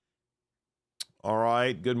All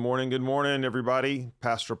right. Good morning. Good morning, everybody.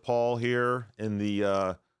 Pastor Paul here in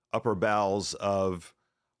the upper bowels of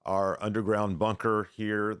our underground bunker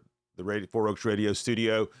here, the Four Oaks Radio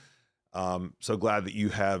Studio. So glad that you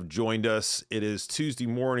have joined us. It is Tuesday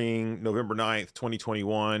morning, November 9th,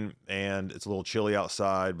 2021, and it's a little chilly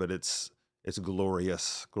outside, but it's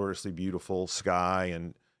glorious, gloriously beautiful sky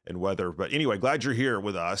and weather. But anyway, glad you're here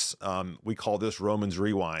with us. We call this Romans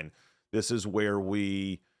Rewind. This is where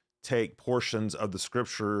we take portions of the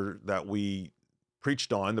scripture that we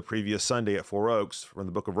preached on the previous Sunday at Four Oaks from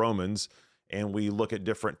the book of Romans, and we look at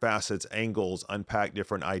different facets, angles, unpack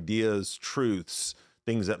different ideas, truths,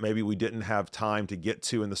 things that maybe we didn't have time to get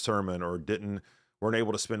to in the sermon or weren't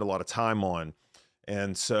able to spend a lot of time on.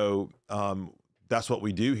 And so that's what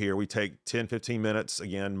we do here. We take 10, 15 minutes,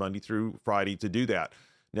 again, Monday through Friday, to do that.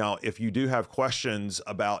 Now, if you do have questions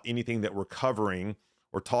about anything that we're covering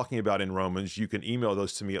or talking about in Romans, you can email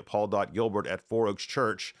those to me at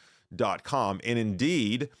paul.gilbert@fouroakschurch.com. And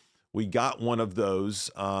indeed, we got one of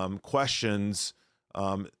those questions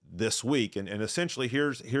this week. And essentially, here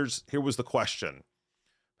was the question.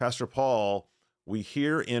 Pastor Paul, we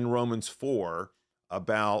hear in Romans 4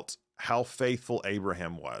 about how faithful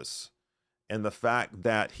Abraham was and the fact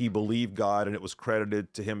that he believed God and it was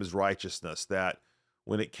credited to him as righteousness, that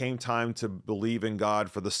when it came time to believe in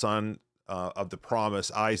God for the son of the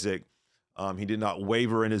promise, Isaac, he did not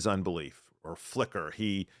waver in his unbelief or flicker.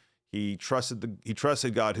 He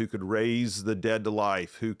trusted God, who could raise the dead to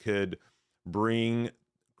life, who could bring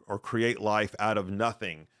or create life out of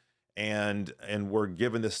nothing. And we're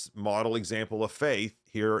given this model example of faith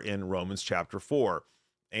here in Romans chapter 4.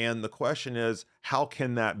 And the question is, how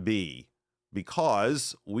can that be?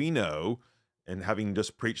 Because we know, and having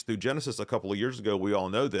just preached through Genesis a couple of years ago, we all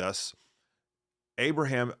know this,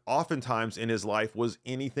 Abraham oftentimes in his life was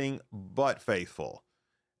anything but faithful.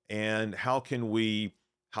 And how can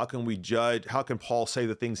judge, how can Paul say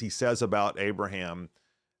the things he says about Abraham,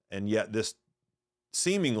 and yet this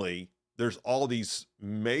seemingly there's all these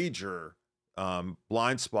major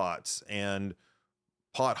blind spots and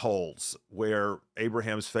potholes where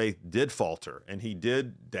Abraham's faith did falter and he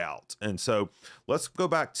did doubt. And so let's go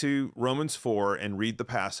back to Romans 4 and read the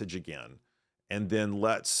passage again. And then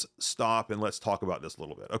let's stop and let's talk about this a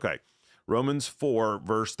little bit. Okay. Romans 4,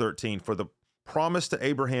 verse 13, for the promise to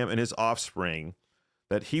Abraham and his offspring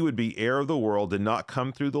that he would be heir of the world did not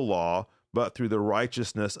come through the law, but through the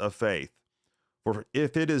righteousness of faith. For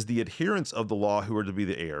if it is the adherents of the law who are to be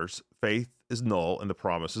the heirs, faith is null and the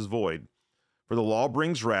promise is void. For the law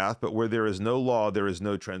brings wrath, but where there is no law, there is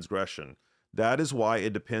no transgression. That is why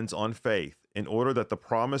it depends on faith, in order that the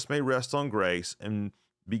promise may rest on grace and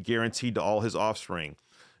be guaranteed to all his offspring,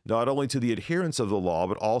 not only to the adherents of the law,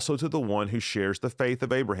 but also to the one who shares the faith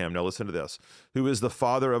of Abraham. Now listen to this, who is the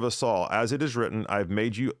father of us all. As it is written, I have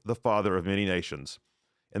made you the father of many nations.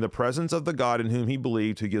 In the presence of the God in whom he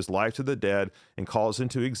believed, who gives life to the dead and calls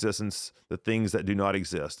into existence the things that do not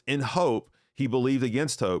exist. In hope, he believed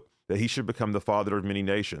against hope that he should become the father of many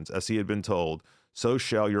nations, as he had been told, so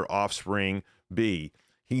shall your offspring be.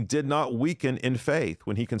 He did not weaken in faith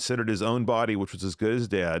when he considered his own body, which was as good as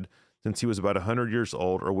dead, since he was about 100 years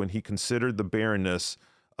old, or when he considered the barrenness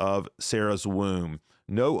of Sarah's womb.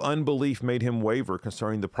 No unbelief made him waver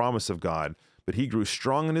concerning the promise of God, but he grew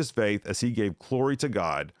strong in his faith as he gave glory to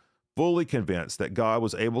God, fully convinced that God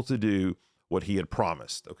was able to do what he had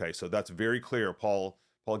promised. Okay, so that's very clear. Paul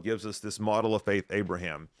gives us this model of faith,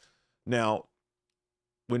 Abraham. Now,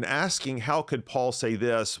 when asking how could Paul say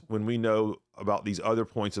this when we know about these other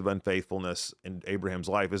points of unfaithfulness in Abraham's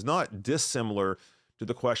life is not dissimilar to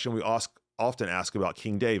the question we often ask about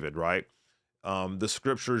King David, right? The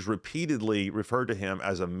scriptures repeatedly refer to him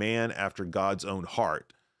as a man after God's own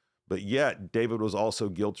heart. But yet, David was also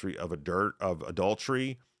guilty of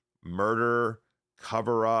adultery, murder,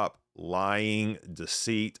 cover up, lying,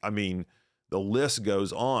 deceit. I mean, the list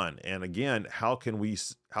goes on. And again, how can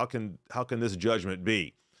this judgment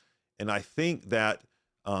be? And I think that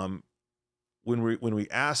when we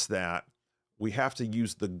ask that, we have to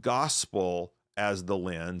use the gospel as the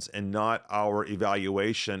lens and not our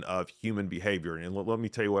evaluation of human behavior. And let me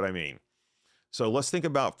tell you what I mean. So let's think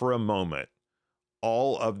about for a moment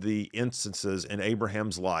all of the instances in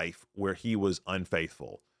Abraham's life where he was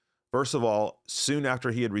unfaithful. First of all, soon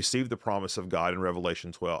after he had received the promise of God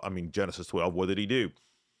in Genesis 12, what did he do?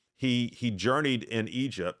 He journeyed in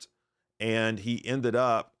Egypt, and he ended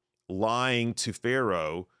up lying to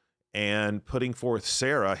Pharaoh and putting forth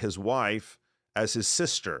Sarah, his wife, as his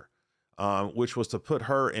sister, which was to put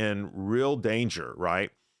her in real danger,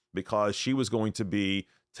 right? Because she was going to be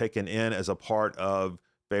taken in as a part of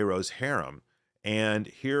Pharaoh's harem. And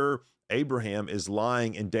here Abraham is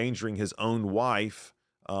lying, endangering his own wife,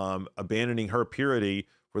 abandoning her purity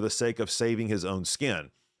for the sake of saving his own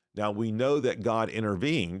skin. Now, we know that God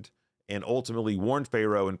intervened and ultimately warned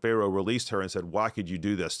Pharaoh, and Pharaoh released her and said, "Why could you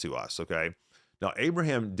do this to us?" Okay. Now,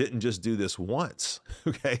 Abraham didn't just do this once.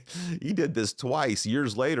 Okay. He did this twice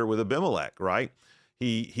years later with Abimelech, right?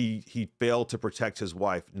 He failed to protect his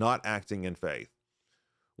wife, not acting in faith.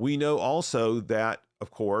 We know also that, of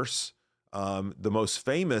course, the most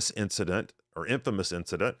famous incident or infamous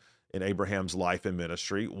incident in Abraham's life and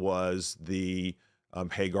ministry was the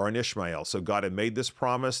Hagar and Ishmael. So God had made this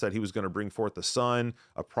promise that he was going to bring forth a son,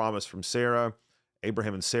 a promise from Sarah.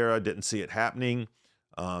 Abraham and Sarah didn't see it happening.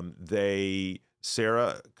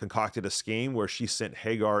 Sarah concocted a scheme where she sent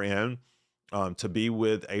Hagar in to be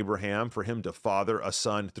with Abraham for him to father a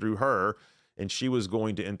son through her. And she was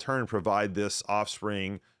going to in turn provide this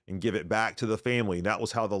offspring and give it back to the family. And that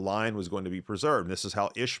was how the line was going to be preserved. And this is how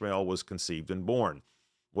Ishmael was conceived and born.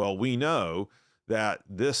 Well, we know that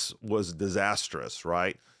this was disastrous,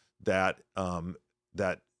 right? That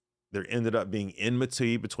there ended up being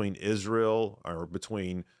enmity between Israel, or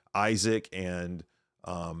between Isaac and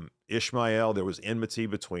Ishmael. There was enmity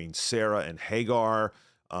between Sarah and Hagar.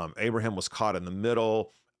 Abraham was caught in the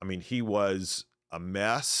middle. I mean, he was a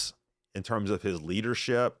mess in terms of his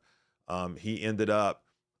leadership. He ended up,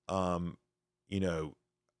 on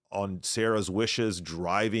Sarah's wishes,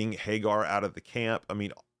 driving Hagar out of the camp. I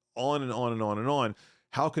mean, on and on and on and on.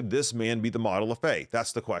 How could this man be the model of faith?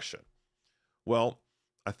 That's the question. Well,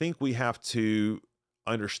 I think we have to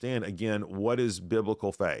understand again, what is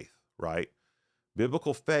biblical faith, right?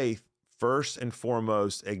 Biblical faith, first and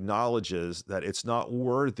foremost, acknowledges that it's not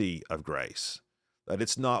worthy of grace, that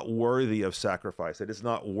it's not worthy of sacrifice, that it's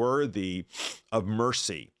not worthy of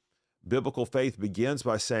mercy. Biblical faith begins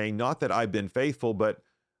by saying, not that I've been faithful, but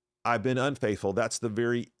I've been unfaithful. That's the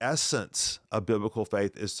very essence of biblical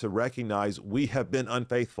faith, is to recognize we have been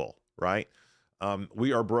unfaithful, right?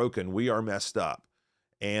 We are broken. We are messed up.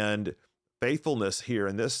 And faithfulness here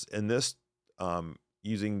in this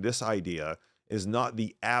using this idea is not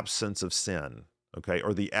the absence of sin, okay,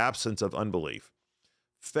 or the absence of unbelief.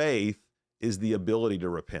 Faith is the ability to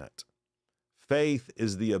repent. Faith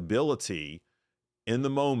is the ability in the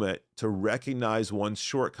moment to recognize one's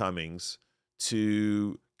shortcomings,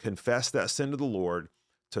 to confess that sin to the Lord,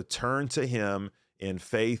 to turn to him in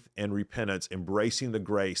faith and repentance, embracing the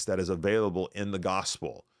grace that is available in the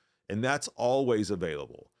gospel. And that's always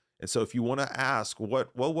available. And so if you want to ask,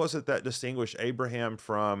 what was it that distinguished Abraham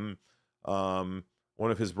from one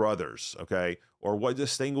of his brothers, okay? Or what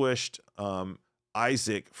distinguished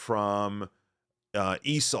Isaac from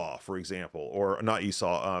Esau, for example, or not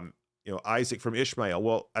Esau, Isaac from Ishmael?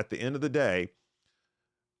 Well, at the end of the day,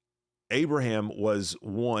 Abraham was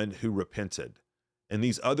one who repented. And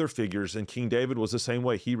these other figures, and King David was the same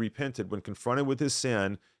way. He repented. When confronted with his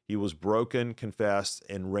sin, he was broken, confessed,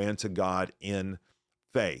 and ran to God in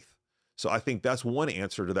faith. So I think that's one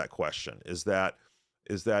answer to that question, is that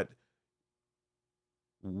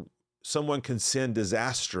someone can sin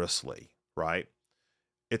disastrously, right?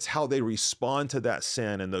 It's how they respond to that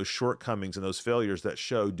sin and those shortcomings and those failures that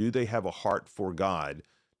show, do they have a heart for God?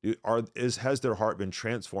 Has their heart been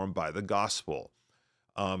transformed by the gospel?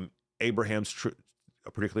 Abraham's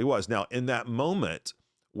particularly was. Now, in that moment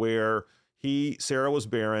where Sarah was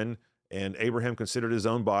barren and Abraham considered his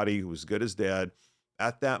own body, who was good as dead,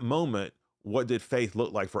 at that moment, what did faith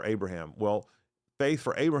look like for Abraham? Well, faith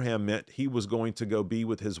for Abraham meant he was going to go be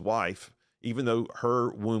with his wife, even though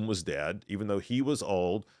her womb was dead, even though he was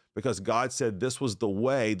old, because God said this was the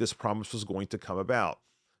way this promise was going to come about.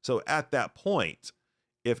 So at that point,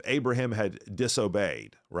 if Abraham had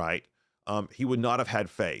disobeyed, right, he would not have had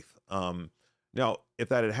faith. Now, if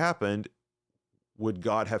that had happened, would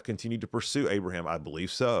God have continued to pursue Abraham? I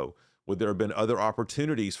believe so. Would there have been other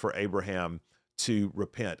opportunities for Abraham to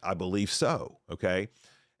repent? I believe so, okay?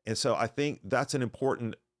 And so I think that's an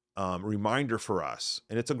important reminder for us,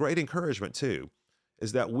 and it's a great encouragement too,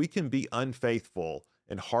 is that we can be unfaithful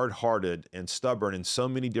and hard-hearted and stubborn in so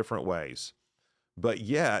many different ways, but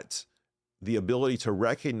yet the ability to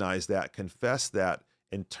recognize that, confess that,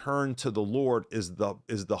 and turn to the Lord is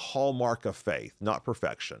the hallmark of faith, not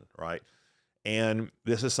perfection, right? And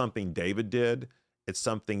this is something David did. It's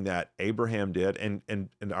something that Abraham did. And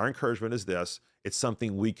our encouragement is this: it's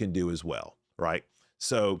something we can do as well, right?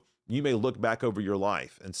 So you may look back over your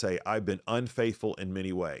life and say, I've been unfaithful in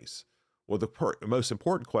many ways. Well, the most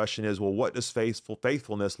important question is, well, what does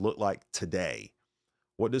faithfulness look like today?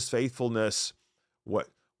 What does faithfulness, what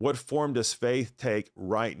form does faith take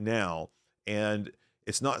right now? And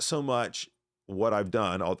it's not so much what I've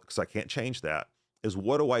done, because I can't change that. is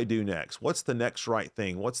what do I do next? What's the next right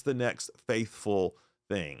thing? What's the next faithful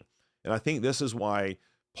thing? And I think this is why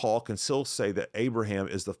Paul can still say that Abraham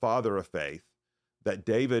is the father of faith, that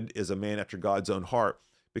David is a man after God's own heart,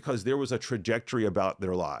 because there was a trajectory about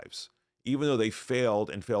their lives. Even though they failed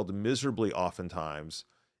and failed miserably oftentimes,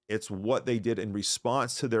 it's what they did in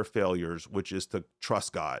response to their failures, which is to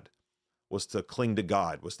trust God, was to cling to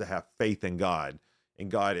God, was to have faith in God. And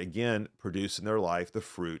God, again, produced in their life the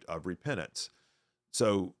fruit of repentance.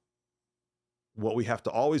 So what we have to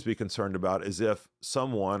always be concerned about is if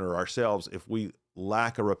someone or ourselves, if we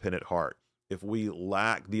lack a repentant heart, if we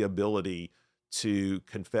lack the ability to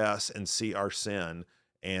confess and see our sin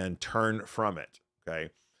and turn from it, okay?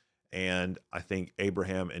 And I think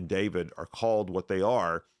Abraham and David are called what they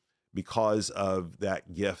are because of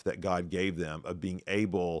that gift that God gave them of being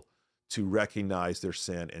able to recognize their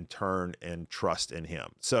sin and turn and trust in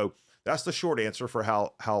him. So that's the short answer for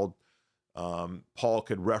how Paul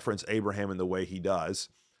could reference Abraham in the way he does.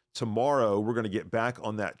 Tomorrow, we're going to get back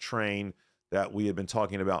on that train that we had been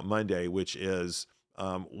talking about Monday, which is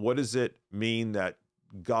what does it mean that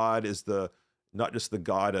God is not just the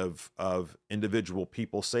God of individual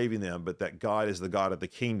people saving them, but that God is the God of the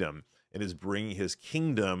kingdom and is bringing his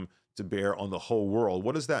kingdom to bear on the whole world.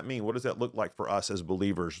 What does that mean? What does that look like for us as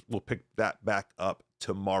believers? We'll pick that back up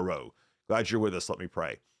tomorrow. Glad you're with us. Let me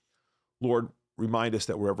pray. Lord, remind us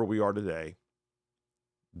that wherever we are today,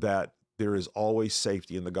 that there is always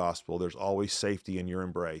safety in the gospel. There's always safety in your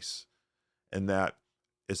embrace. And that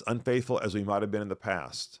as unfaithful as we might have been in the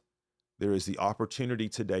past, there is the opportunity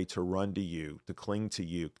today to run to you, to cling to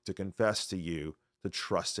you, to confess to you, to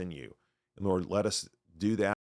trust in you. And Lord, let us do that.